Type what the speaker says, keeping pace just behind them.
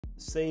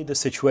Say the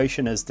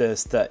situation is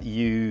this, that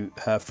you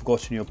have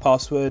forgotten your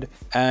password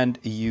and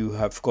you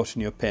have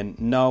forgotten your PIN.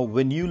 Now,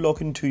 when you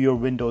log into your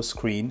Windows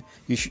screen,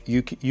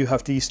 you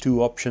have these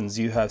two options.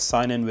 You have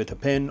sign in with a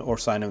PIN or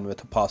sign in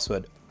with a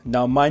password.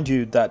 Now, mind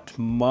you that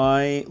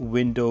my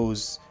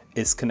Windows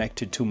is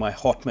connected to my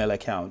Hotmail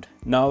account.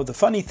 Now, the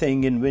funny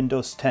thing in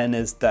Windows 10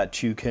 is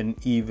that you can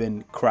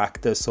even crack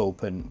this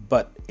open,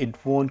 but it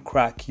won't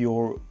crack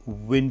your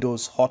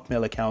Windows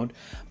Hotmail account,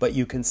 but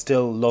you can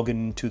still log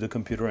into the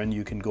computer and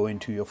you can go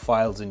into your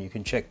files and you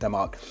can check them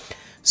out.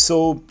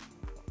 So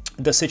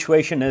the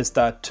situation is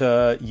that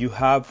you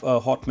have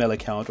a Hotmail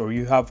account or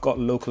you have got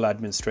local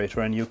administrator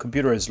and your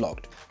computer is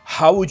locked.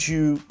 How would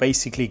you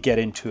basically get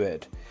into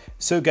it?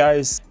 So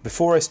guys,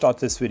 before I start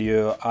this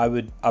video, I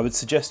would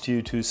suggest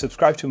you to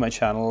subscribe to my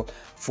channel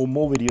for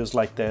more videos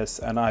like this,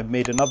 and I've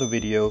made another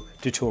video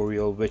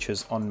tutorial which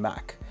is on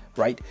Mac,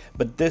 right?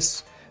 But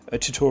this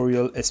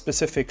tutorial is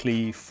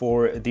specifically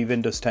for the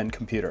Windows 10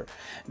 computer.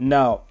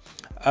 Now,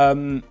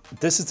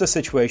 this is the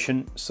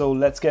situation, so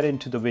let's get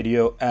into the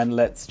video and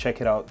let's check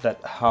it out, that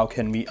how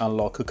can we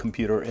unlock a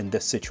computer in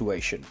this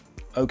situation.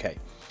 Okay,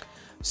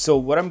 so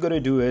what I'm going to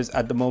do is,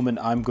 at the moment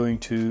I'm going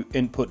to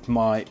input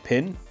my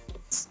PIN.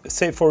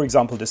 Say for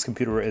example this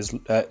computer is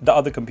the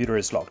other computer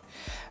is locked,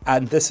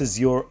 and this is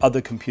your other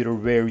computer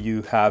where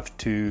you have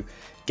to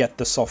get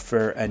the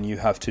software and you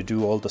have to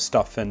do all the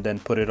stuff and then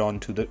put it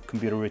onto the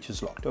computer which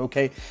is locked.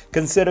 Okay,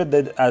 consider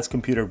that as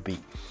computer B.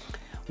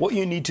 What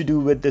you need to do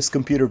with this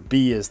computer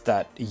B is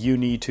that you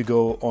need to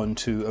go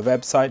onto a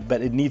website,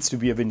 but it needs to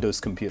be a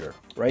Windows computer,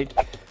 right?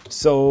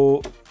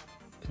 So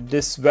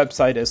this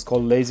website is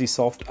called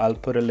LazySoft. I'll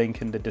put a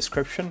link in the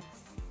description.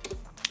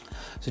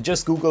 So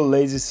just Google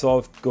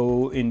LazySoft,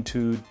 go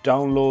into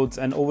downloads,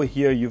 and over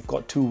here you've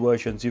got two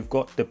versions. You've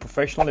got the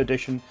professional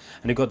edition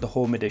and you've got the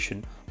home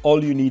edition.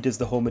 All you need is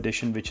the home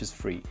edition, which is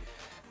free.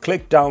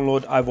 Click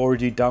download. I've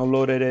already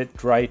downloaded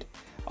it, right?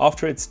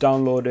 After it's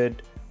downloaded,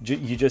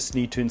 you just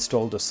need to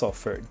install the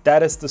software.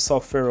 That is the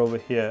software over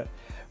here,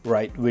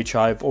 right, which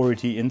I've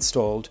already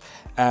installed.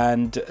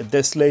 And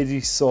this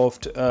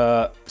LazySoft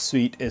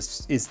suite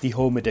is the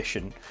home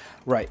edition.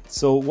 Right,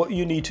 so what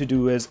you need to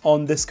do is,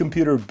 on this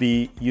computer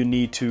B, you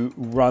need to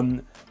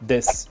run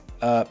this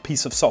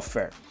piece of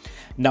software.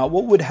 Now,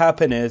 what would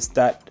happen is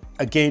that,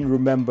 again,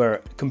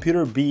 remember,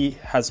 computer B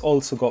has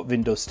also got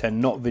Windows 10,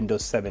 not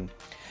Windows 7.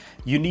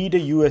 You need a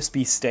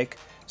USB stick.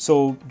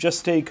 So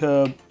just take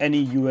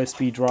any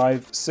USB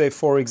drive. Say,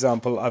 for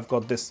example, I've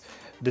got this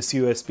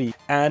USB,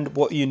 and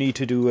what you need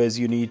to do is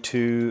you need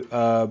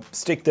to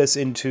stick this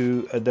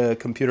into the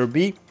computer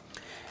B.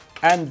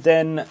 And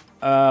then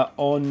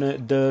on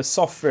the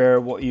software,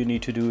 what you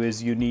need to do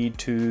is you need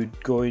to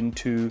go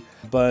into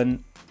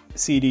burn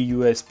CD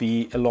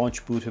USB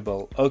launch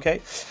bootable.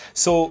 Okay,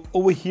 so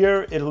over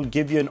here it'll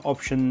give you an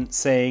option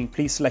saying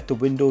please select the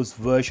Windows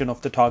version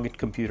of the target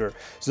computer.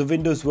 So the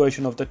Windows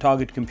version of the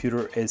target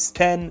computer is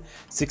 10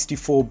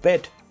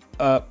 64-bit.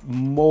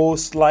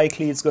 Most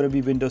likely it's going to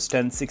be Windows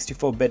 10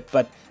 64-bit,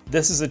 but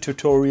this is a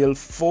tutorial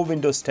for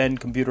Windows 10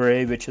 computer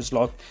A, which is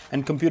locked,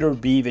 and computer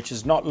B, which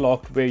is not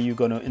locked, where you're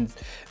going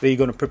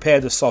to prepare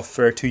the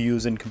software to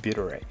use in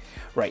computer A.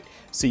 Right,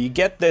 so you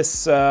get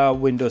this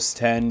Windows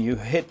 10, you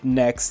hit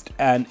next,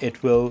 and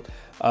it will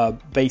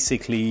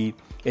basically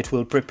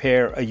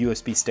prepare a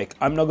USB stick.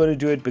 I'm not going to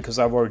do it because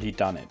I've already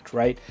done it,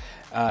 right?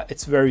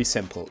 It's very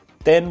simple.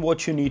 Then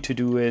what you need to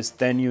do is,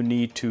 then you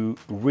need to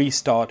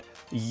restart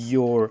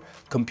your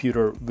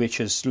computer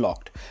which is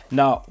locked.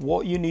 Now,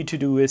 what you need to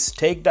do is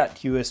take that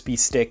USB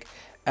stick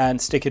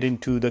and stick it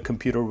into the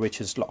computer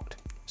which is locked.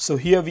 So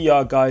here we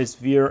are, guys.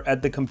 We're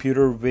at the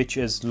computer which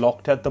is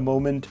locked at the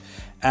moment,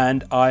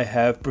 and I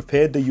have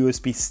prepared the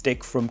USB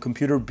stick from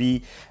computer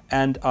B,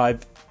 and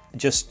I've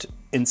just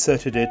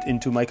inserted it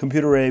into my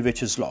computer A,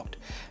 which is locked.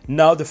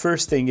 Now the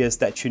first thing is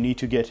that you need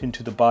to get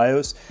into the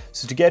BIOS.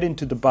 So to get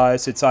into the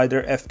BIOS, it's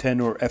either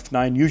F10 or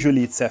F9.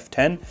 Usually it's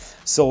F10.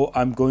 So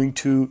I'm going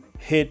to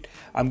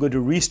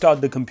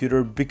restart the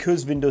computer.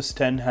 Because Windows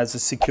 10 has a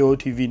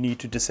security, we need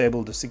to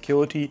disable the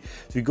security.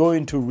 So we go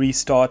into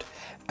restart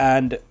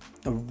and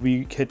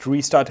we hit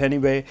restart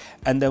anyway,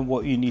 and then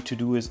what you need to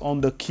do is, on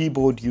the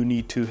keyboard you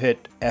need to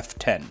hit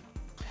F10.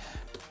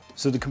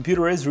 So the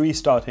computer is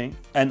restarting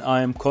and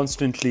I am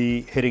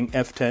constantly hitting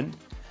F10.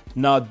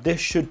 Now this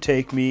should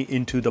take me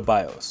into the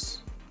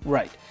BIOS.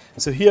 Right,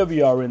 so here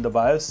we are in the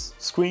BIOS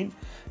screen.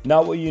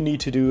 Now what you need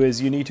to do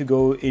is you need to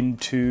go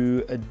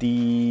into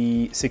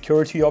the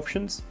security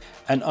options,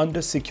 and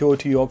under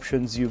security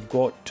options you've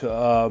got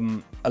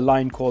a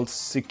line called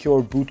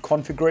secure boot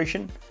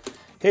configuration.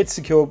 Hit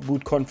secure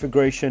boot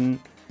configuration,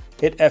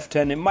 hit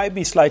F10. It might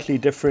be slightly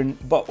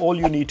different, but all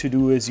you need to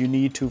do is you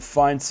need to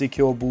find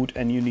secure boot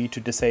and you need to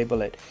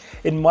disable it.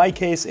 In my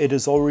case, it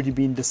has already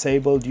been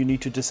disabled. You need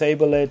to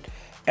disable it.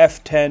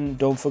 F10,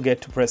 don't forget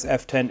to press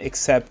F10,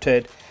 accept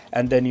it,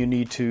 and then you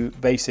need to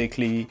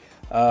basically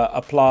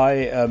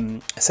apply,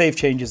 save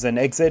changes and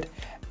exit.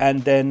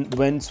 And then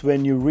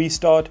when you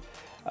restart,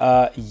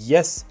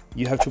 yes,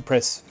 you have to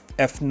press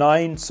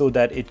F9 so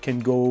that it can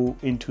go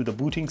into the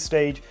booting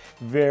stage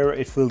where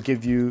it will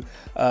give you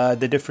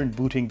the different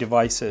booting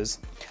devices.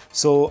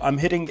 So I'm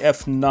hitting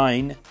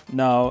F9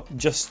 now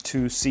just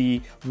to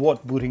see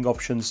what booting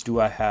options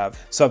do I have.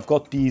 So I've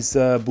got these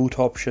boot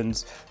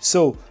options.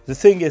 So the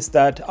thing is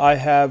that I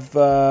have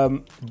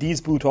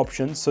these boot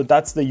options. So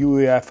that's the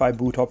UEFI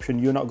boot option.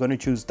 You're not going to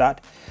choose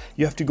that.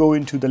 You have to go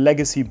into the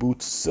legacy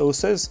boot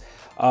sources.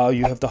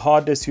 You have the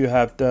hard disk, you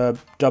have the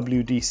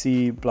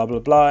WDC, blah blah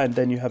blah, and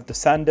then you have the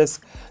SanDisk.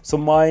 So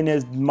my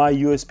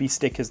USB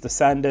stick is the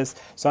SanDisk.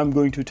 So I'm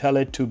going to tell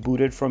it to boot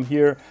it from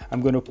here.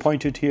 I'm going to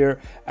point it here,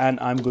 and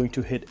I'm going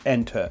to hit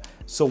enter.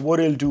 So what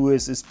it'll do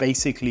is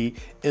basically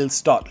it'll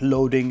start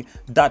loading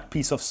that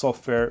piece of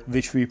software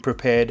which we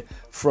prepared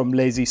from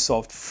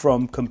LazySoft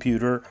from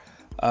computer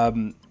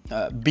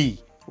B,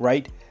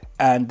 right?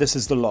 And this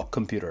is the lock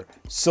computer.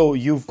 So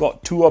you've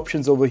got two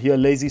options over here,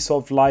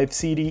 LazySoft Live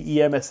CD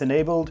EMS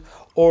enabled,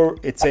 or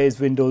it says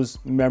Windows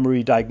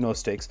Memory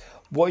Diagnostics.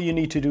 What you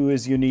need to do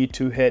is you need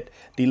to hit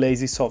the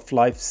LazySoft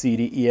Live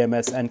CD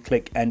EMS and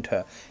click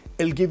enter.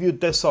 It'll give you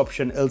this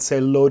option. It'll say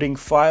loading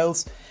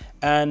files,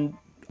 and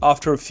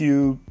after a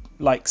few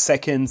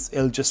seconds,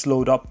 it'll just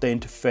load up the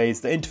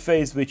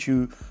interface which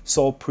you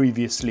saw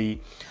previously.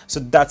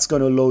 So that's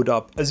going to load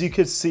up. As you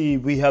can see,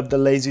 we have the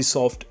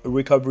LazySoft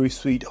Recovery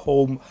Suite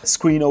home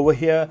screen over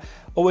here.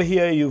 Over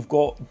here, you've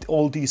got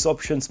all these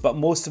options, but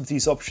most of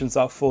these options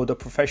are for the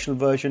professional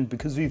version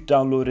because we've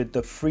downloaded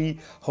the free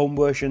home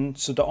version.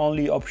 So the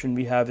only option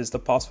we have is the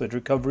password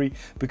recovery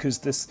because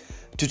this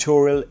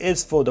tutorial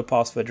is for the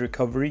password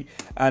recovery.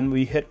 And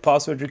we hit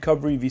password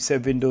recovery, we say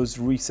Windows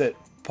reset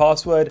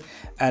password,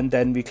 and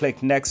then we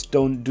click next.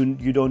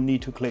 You don't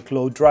need to click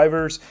load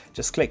drivers,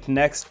 just click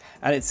next,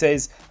 and it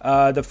says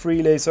the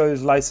free laser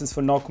is licensed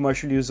for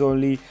non-commercial use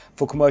only.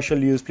 For commercial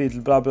use, please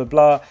blah blah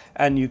blah,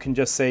 and you can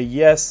just say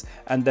yes,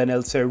 and then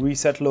it'll say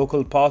reset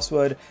local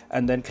password,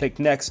 and then click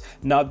next.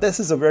 Now this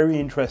is a very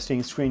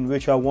interesting screen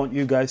which I want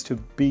you guys to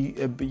be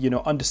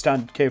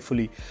understand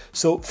carefully.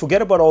 So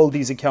forget about all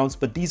these accounts,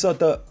 but these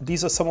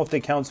are some of the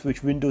accounts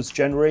which Windows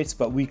generates,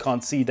 but we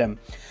can't see them.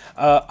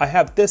 I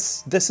have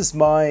this is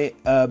my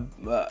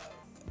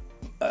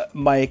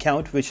my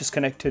account which is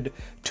connected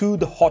to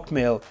the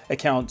Hotmail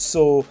account.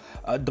 So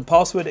the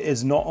password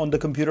is not on the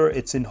computer,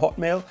 it's in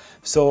Hotmail,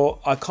 so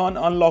I can't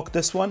unlock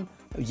this one.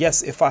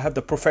 Yes, if I have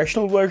the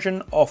professional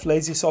version of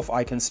LazySoft,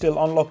 I can still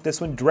unlock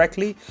this one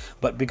directly,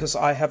 but because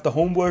I have the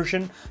home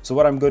version, so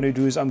what I'm going to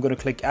do is I'm going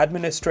to click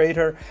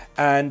administrator,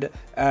 and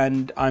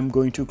I'm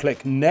going to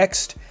click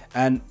next,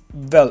 and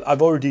well,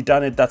 I've already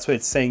done it, that's why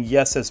it's saying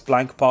yes as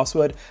blank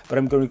password, but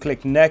I'm going to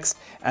click next,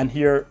 and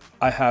here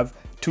I have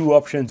two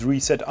options,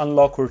 reset,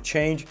 unlock, or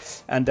change,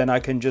 and then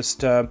I can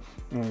just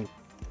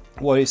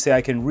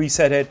I can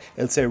reset it.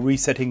 It'll say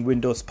resetting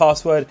Windows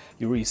password.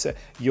 You reset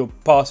your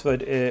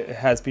password,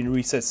 has been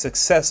reset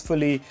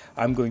successfully.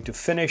 I'm going to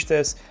finish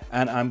this,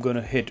 and I'm going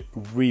to hit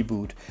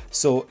reboot.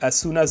 So as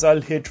soon as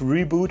I'll hit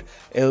reboot,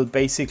 it'll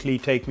basically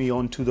take me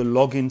on to the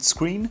login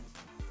screen.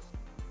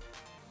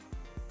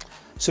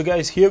 So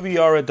guys, here we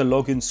are at the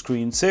login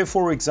screen. Say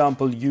for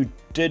example you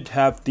did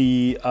have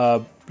the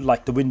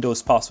the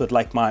Windows password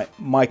like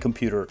my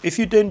computer. If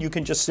you didn't, you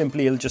can just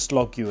simply, it'll just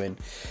log you in.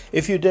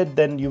 If you did,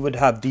 then you would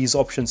have these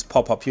options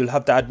pop up. You'll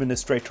have the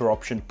administrator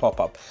option pop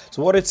up.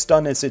 So what it's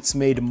done is it's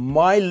made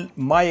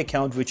my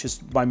account, which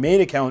is my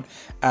main account,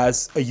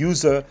 as a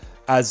user,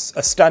 as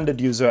a standard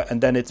user,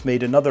 and then it's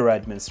made another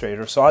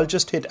administrator. So I'll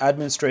just hit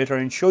administrator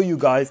and show you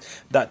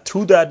guys that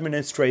through the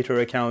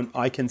administrator account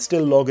I can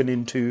still log in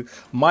into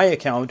my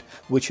account,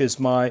 which is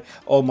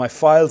all my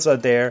files are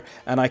there,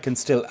 and I can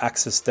still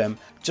access them,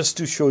 just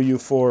to show you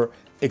for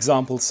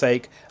example's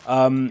sake.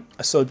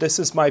 So this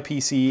is my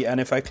PC, and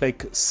if I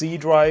click C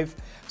drive,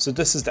 so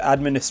this is the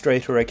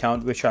administrator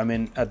account which I'm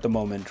in at the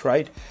moment,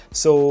 right?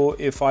 So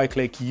if I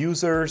click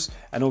users,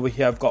 and over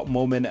here I've got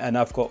Moment, and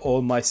I've got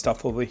all my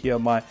stuff over here,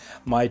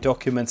 my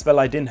documents. Well,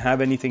 I didn't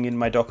have anything in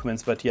my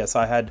documents, but yes,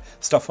 I had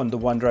stuff on the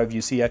OneDrive.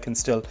 You see, I can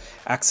still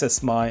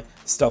access my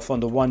stuff on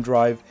the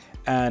OneDrive,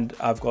 and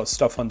I've got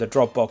stuff on the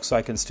Dropbox, so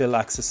I can still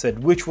access it,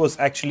 which was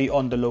actually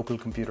on the local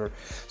computer.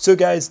 So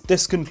guys,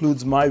 this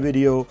concludes my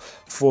video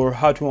for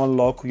how to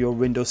unlock your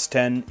Windows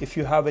 10. If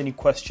you have any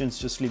questions,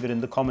 just leave it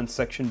in the comments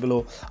section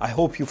below. I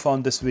hope you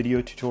found this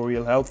video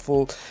tutorial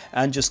helpful,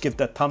 and just give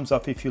that thumbs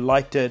up if you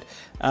liked it.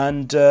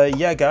 And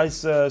yeah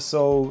guys,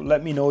 so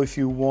let me know if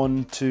you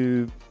want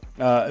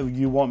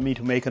me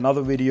to make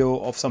another video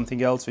of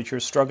something else which you're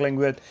struggling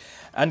with.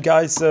 And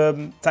guys,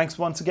 thanks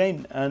once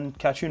again, and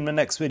catch you in my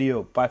next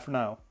video. Bye for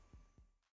now.